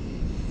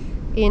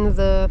in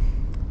the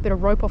bit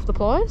of rope off the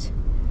pliers.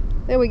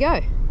 There we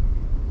go.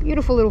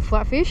 Beautiful little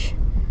flatfish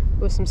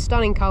with some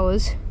stunning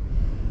colours.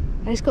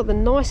 It's got the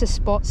nicest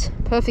spots,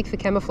 perfect for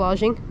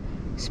camouflaging,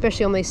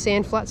 especially on these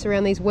sand flats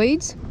around these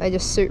weeds. They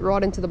just suit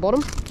right into the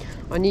bottom.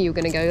 I knew you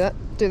were going to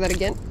do that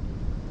again.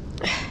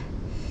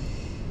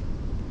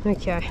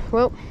 Okay,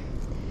 well,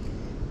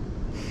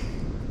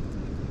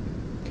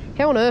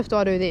 how on earth do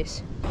I do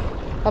this?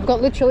 I've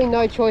got literally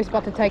no choice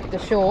but to take it to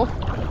shore,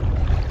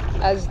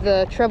 as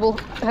the treble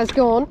has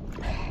gone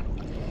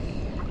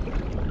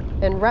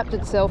and wrapped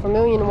itself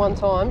 1,000,001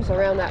 times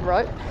around that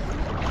rope,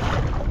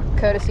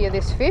 courtesy of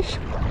this fish.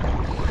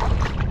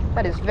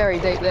 That is very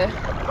deep there.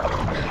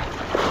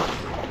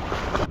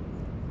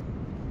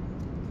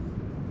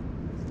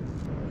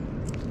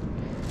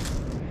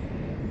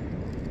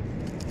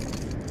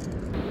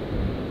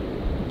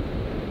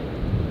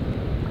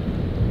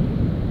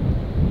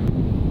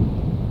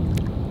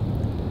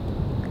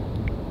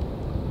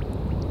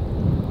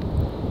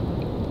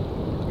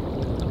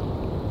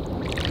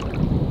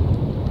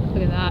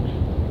 Look at that.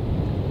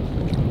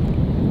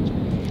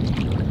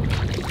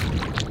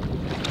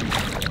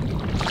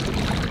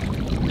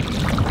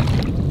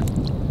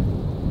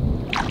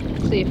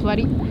 See you,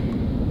 flatty.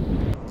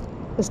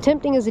 As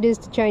tempting as it is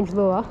to change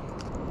lure,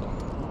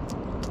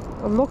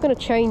 I'm not going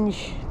to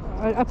change.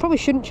 I probably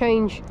shouldn't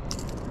change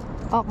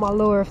up my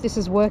lure if this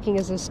is working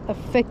as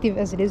effective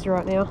as it is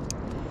right now.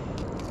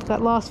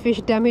 That last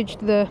fish damaged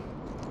the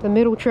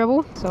middle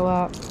treble,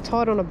 so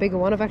tied on a bigger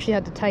one. I've actually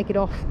had to take it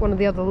off one of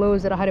the other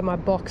lures that I had in my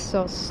box,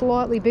 so it's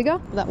slightly bigger.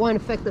 That won't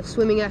affect the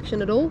swimming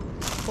action at all.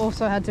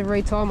 Also had to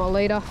retie my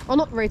leader. Oh,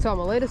 not retie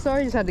my leader,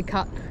 sorry, just had to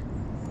cut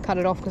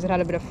it off because it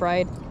had a bit of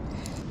frayed.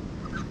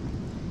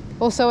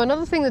 Also,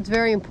 another thing that's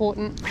very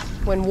important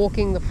when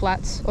walking the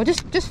flats, or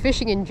just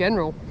fishing in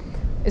general,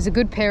 is a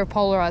good pair of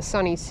polarized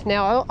sunnies.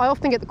 Now, I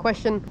often get the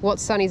question what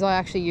sunnies I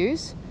actually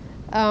use.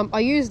 I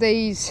use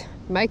these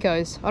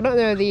Makos. I don't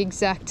know the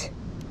exact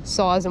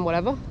size and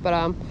whatever,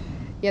 but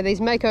yeah,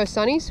 these Mako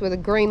sunnies with a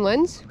green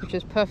lens, which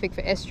is perfect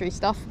for estuary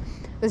stuff.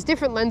 There's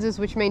different lenses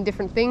which mean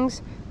different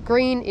things.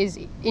 Green is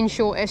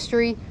inshore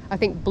estuary. I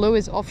think blue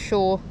is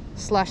offshore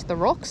 / the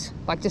rocks,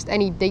 like just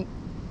any deep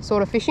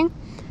sort of fishing.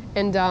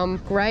 And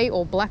grey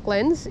or black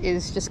lens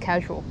is just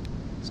casual.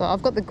 So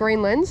I've got the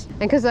green lens, and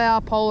because they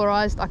are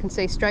polarized, I can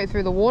see straight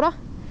through the water,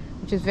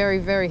 which is very,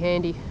 very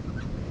handy.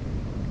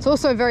 It's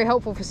also very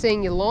helpful for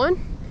seeing your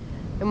line,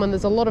 and when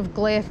there's a lot of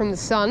glare from the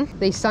sun,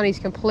 these sunnies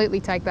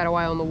completely take that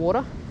away on the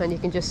water, and you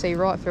can just see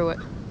right through it.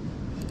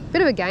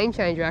 Bit of a game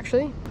changer,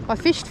 actually. I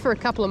fished for a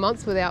couple of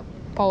months without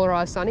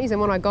polarized sunnies, and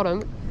when I got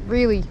them, it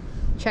really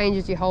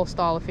changes your whole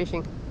style of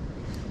fishing.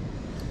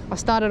 I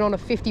started on a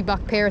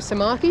 $50 pair of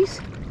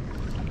Samakis.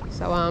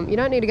 So you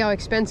don't need to go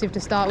expensive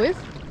to start with,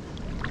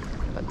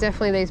 but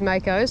definitely these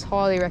Makos,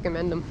 highly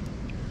recommend them.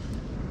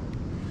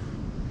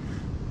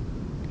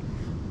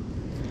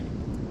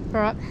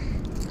 Alright,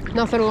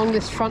 nothing along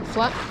this front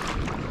flat.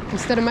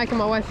 Instead of making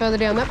my way further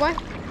down that way,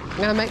 I'm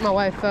going to make my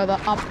way further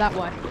up that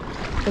way,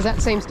 because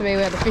that seems to be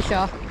where the fish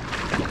are.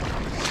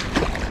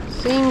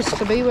 Seems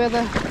to be where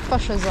the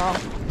fishes are.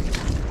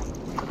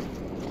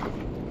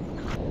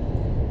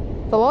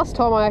 The last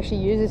time I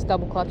actually used this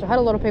double clutch, I had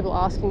a lot of people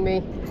asking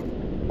me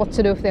what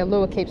to do if their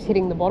lure keeps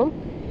hitting the bottom.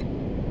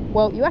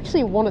 Well, you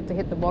actually want it to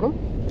hit the bottom,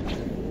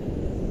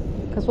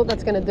 because what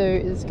that's going to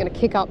do is it's going to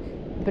kick up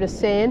a bit of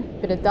sand,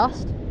 a bit of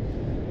dust,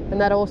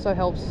 and that also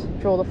helps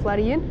draw the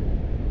flatty in.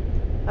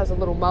 As a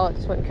little mullet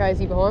just went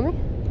crazy behind me.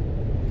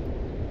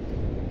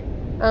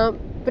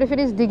 But if it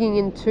is digging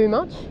in too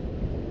much,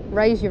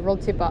 raise your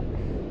rod tip up.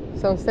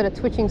 So instead of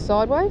twitching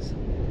sideways,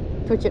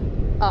 twitch it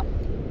up,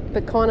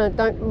 but kind of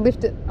don't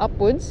lift it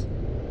upwards.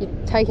 You're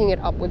taking it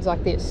upwards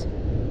like this.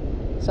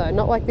 So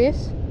not like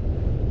this,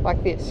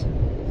 like this.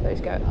 So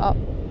just go up,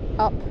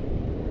 up,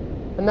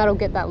 and that'll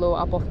get that lure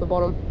up off the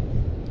bottom.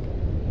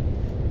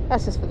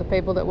 That's just for the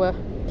people that were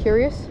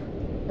curious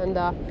and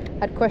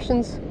had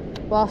questions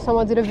last time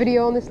I did a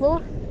video on this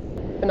lure.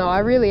 But no, I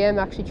really am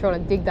actually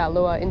trying to dig that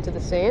lure into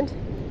the sand.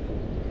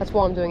 That's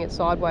why I'm doing it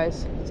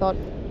sideways. So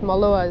my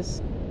lure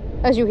is,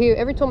 as you hear,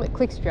 every time it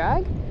clicks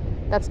drag,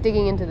 that's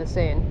digging into the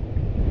sand,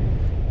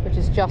 which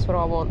is just what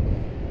I want.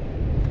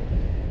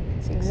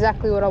 It's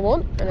exactly what I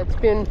want, and it's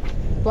been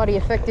bloody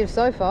effective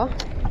so far.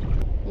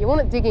 You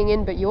want it digging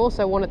in, but you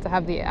also want it to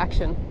have the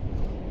action.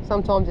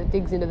 Sometimes it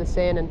digs into the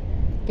sand and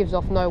gives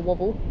off no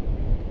wobble.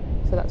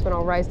 So that's when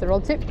I'll raise the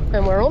rod tip,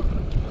 and we're on.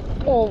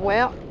 Oh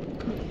wow,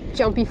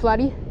 jumpy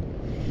flatty.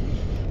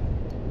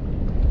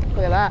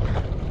 Look at that.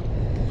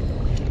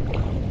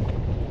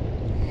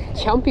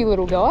 Jumpy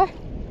little guy.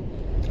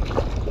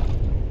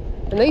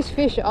 And these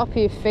fish are up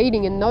here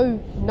feeding and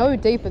no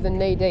deeper than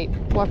knee deep.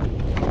 Like,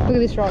 look at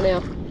this right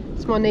now.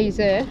 It's my knees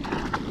there.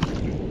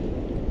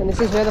 And this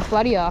is where the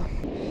flatty are.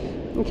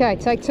 Okay,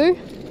 take two.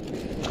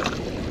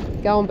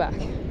 Going back.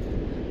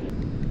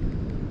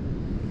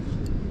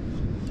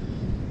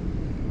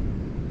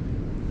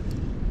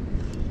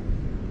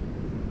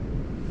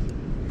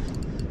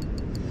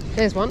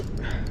 There's one.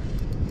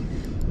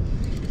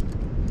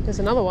 There's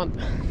another one.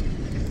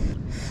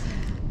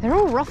 They're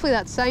all roughly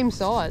that same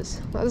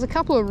size. There's a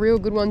couple of real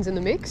good ones in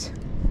the mix.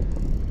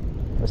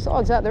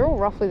 Besides that, they're all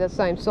roughly the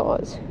same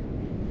size.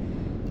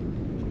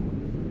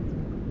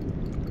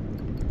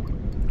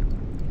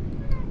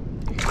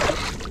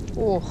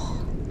 Oh.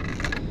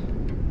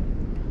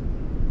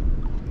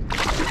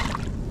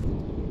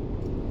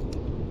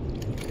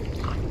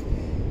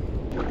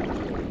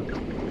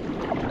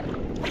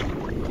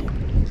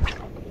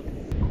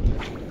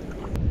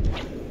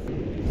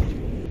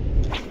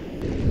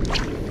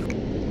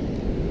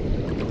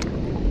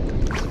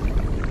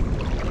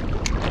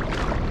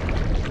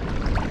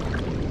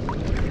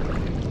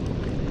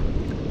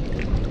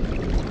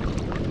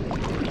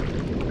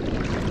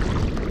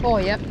 Oh,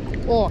 yep.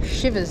 Oh,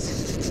 shivers.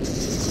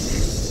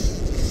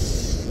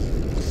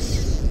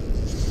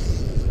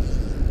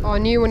 Oh, I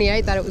knew when he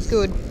ate that it was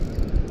good.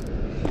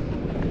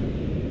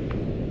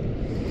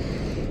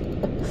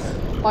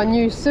 I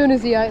knew as soon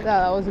as he ate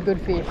that was a good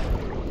fish.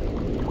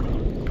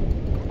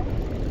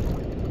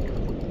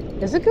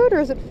 Is it good or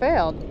is it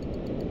fouled?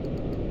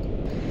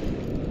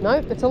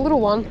 Nope, it's a little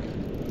one.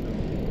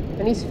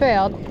 And he's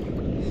fouled.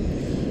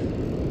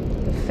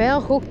 The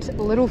foul hooked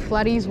little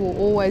flatties will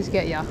always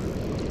get ya.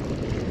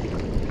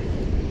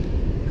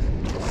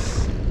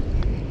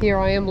 Here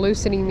I am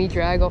loosening me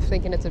drag off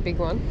thinking it's a big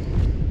one.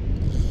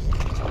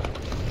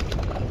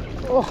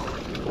 Oh,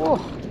 oh.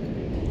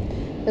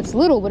 It's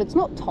little, but it's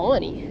not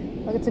tiny.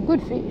 Like, it's a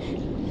good fish.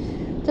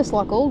 Just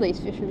like all these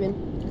fish have been.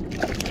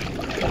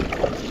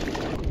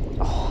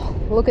 Oh,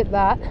 look at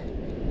that.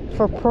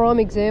 For a prime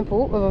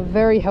example of a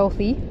very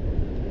healthy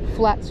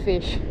flats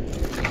fish.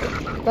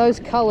 Those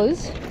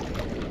colours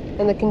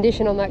and the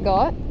condition on that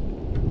guy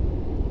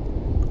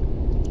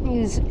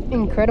is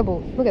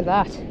incredible. Look at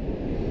that.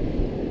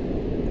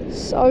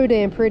 So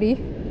damn pretty.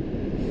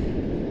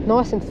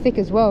 Nice and thick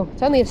as well.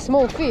 It's only a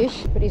small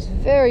fish, but he's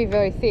very,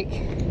 very thick.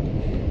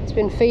 It's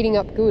been feeding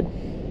up good.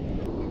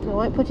 I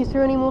won't put you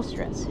through any more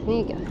stress. There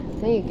you go.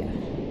 There you go.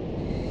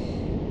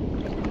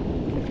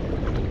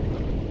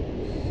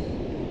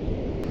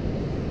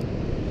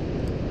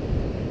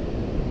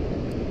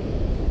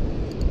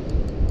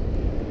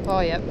 Oh,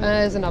 yep.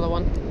 There's another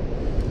one.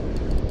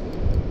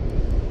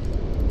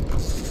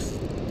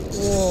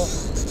 Oh.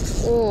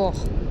 Oh.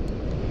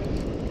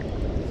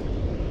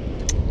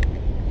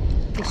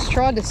 He's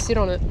tried to sit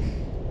on it.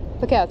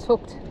 Look how it's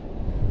hooked.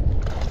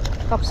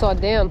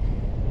 Upside down.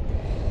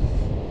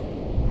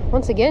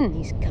 Once again,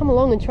 he's come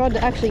along and tried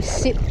to actually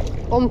sit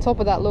on top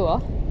of that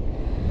lure.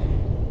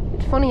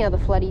 It's funny how the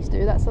flatties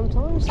do that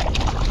sometimes.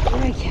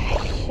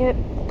 Okay, yep,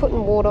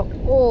 putting water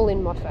all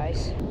in my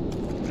face.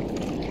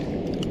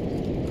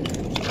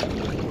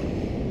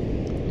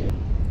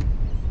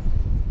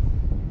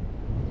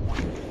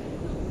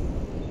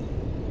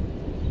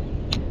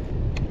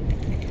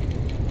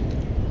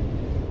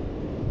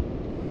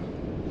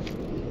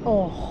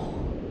 Oh,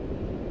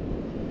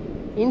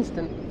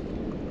 instant.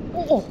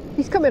 Oh,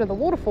 he's come out of the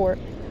water for it.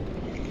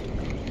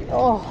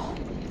 Oh.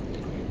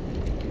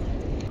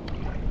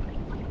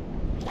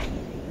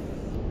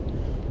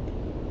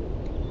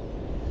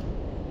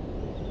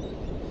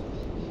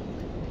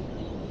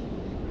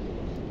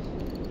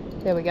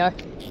 There we go.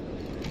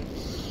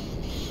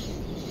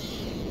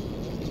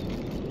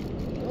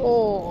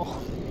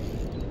 Oh.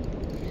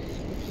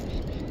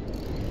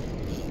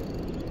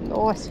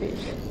 Nice fish.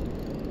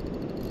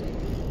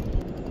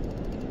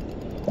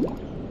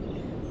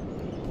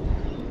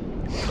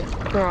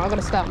 Alright, I've got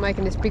to start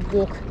making this big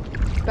walk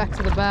back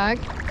to the bag,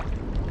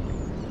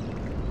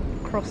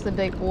 across the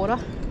deep water.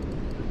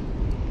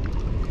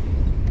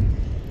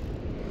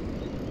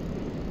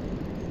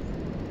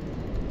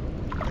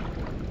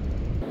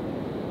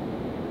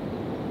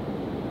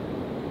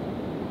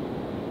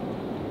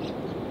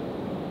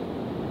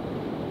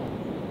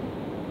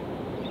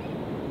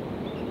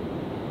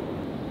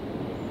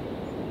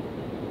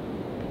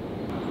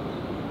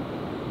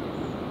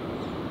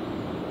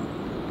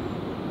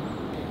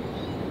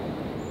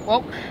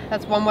 Well,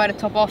 that's one way to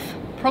top off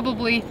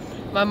probably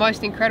my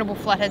most incredible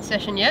flathead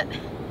session yet.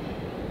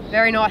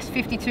 Very nice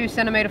 52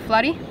 centimeter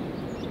flatty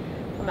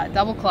on that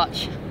double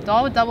clutch.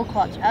 Daiwa double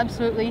clutch,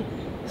 absolutely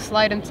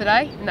slayed him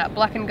today in that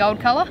black and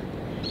gold colour.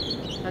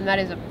 And that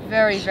is a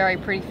very, very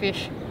pretty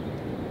fish.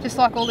 Just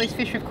like all these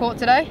fish we've caught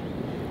today.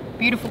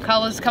 Beautiful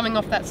colours coming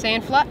off that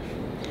sand flat.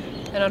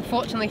 And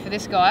unfortunately for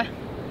this guy,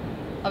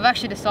 I've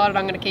actually decided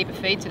I'm going to keep a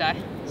feed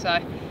today. So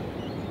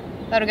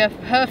that'll go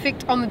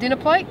perfect on the dinner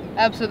plate,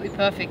 absolutely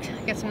perfect.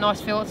 Get some nice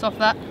fillets off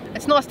that.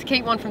 It's nice to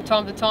keep one from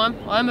time to time.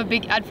 I am a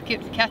big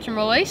advocate for catch and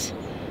release,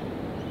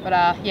 but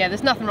yeah,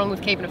 there's nothing wrong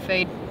with keeping a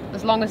feed,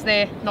 as long as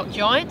they're not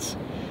giants.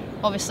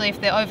 Obviously, if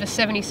they're over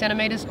 70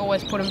 centimeters,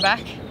 always put them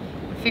back.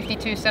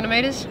 52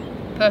 centimeters,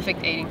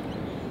 perfect eating.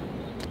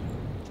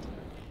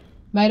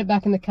 Made it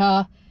back in the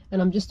car,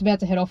 and I'm just about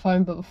to head off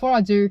home, but before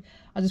I do,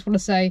 I just want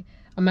to say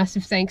a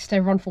massive thanks to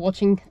everyone for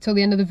watching till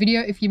the end of the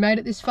video if you made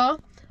it this far.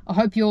 I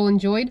hope you all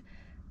enjoyed.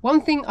 One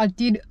thing I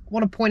did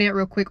want to point out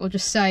real quick, or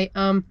just say,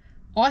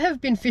 I have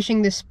been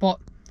fishing this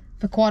spot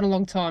for quite a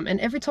long time, and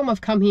every time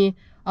I've come here,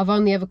 I've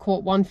only ever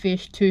caught one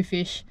fish, two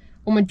fish,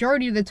 or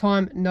majority of the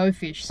time, no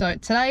fish. So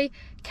today,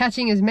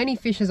 catching as many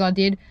fish as I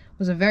did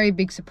was a very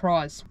big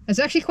surprise. It's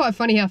actually quite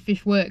funny how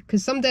fish work,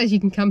 because some days you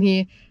can come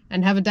here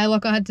and have a day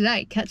like I had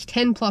today, catch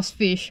 10 plus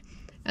fish,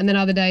 and then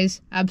other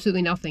days,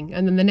 absolutely nothing.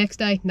 And then the next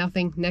day,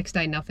 nothing, next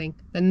day, nothing.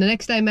 Then the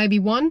next day, maybe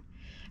one,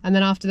 and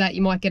then after that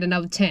you might get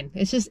another 10.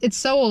 It's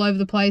so all over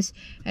the place,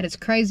 and it's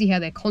crazy how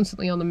they're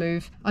constantly on the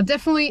move. I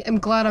definitely am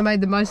glad I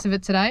made the most of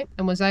it today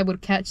and was able to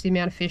catch the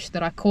amount of fish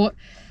that I caught,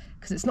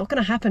 because it's not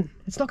going to happen.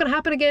 It's not going to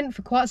happen again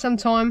for quite some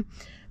time.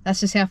 That's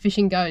just how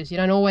fishing goes. You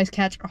don't always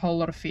catch a whole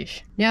lot of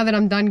fish. Now that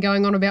I'm done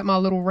going on about my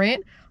little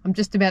rant, I'm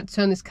just about to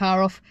turn this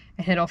car off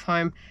and head off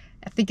home.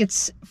 I think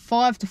it's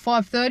 5 to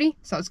 5:30,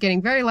 so it's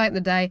getting very late in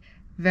the day.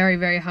 Very,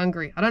 very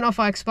hungry. I don't know if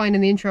I explained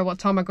in the intro what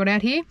time I got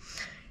out here,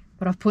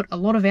 but I've put a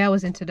lot of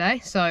hours in today,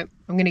 so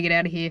I'm going to get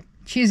out of here.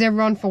 Cheers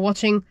everyone for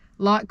watching.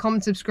 Like,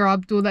 comment,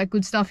 subscribe, do all that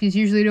good stuff you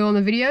usually do on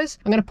the videos.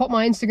 I'm going to pop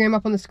my Instagram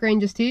up on the screen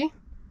just here.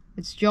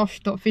 It's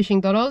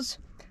josh.fishing.oz.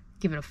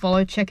 Give it a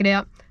follow, check it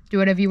out, do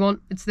whatever you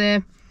want, it's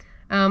there.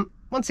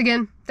 Once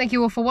again, thank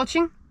you all for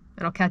watching,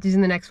 and I'll catch you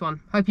in the next one.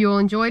 Hope you all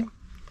enjoyed.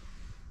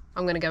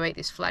 I'm going to go eat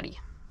this flatty.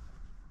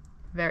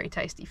 Very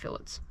tasty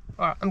fillets.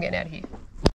 Alright, I'm getting out of here.